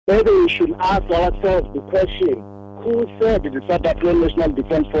maybe we should ask ourselves the question, who said the South African National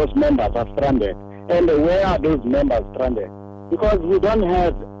Defence Force members are stranded? And where are those members stranded? Because we don't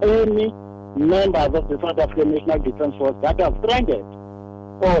have any members of the South African National Defence Force that are stranded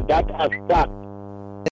or that are stuck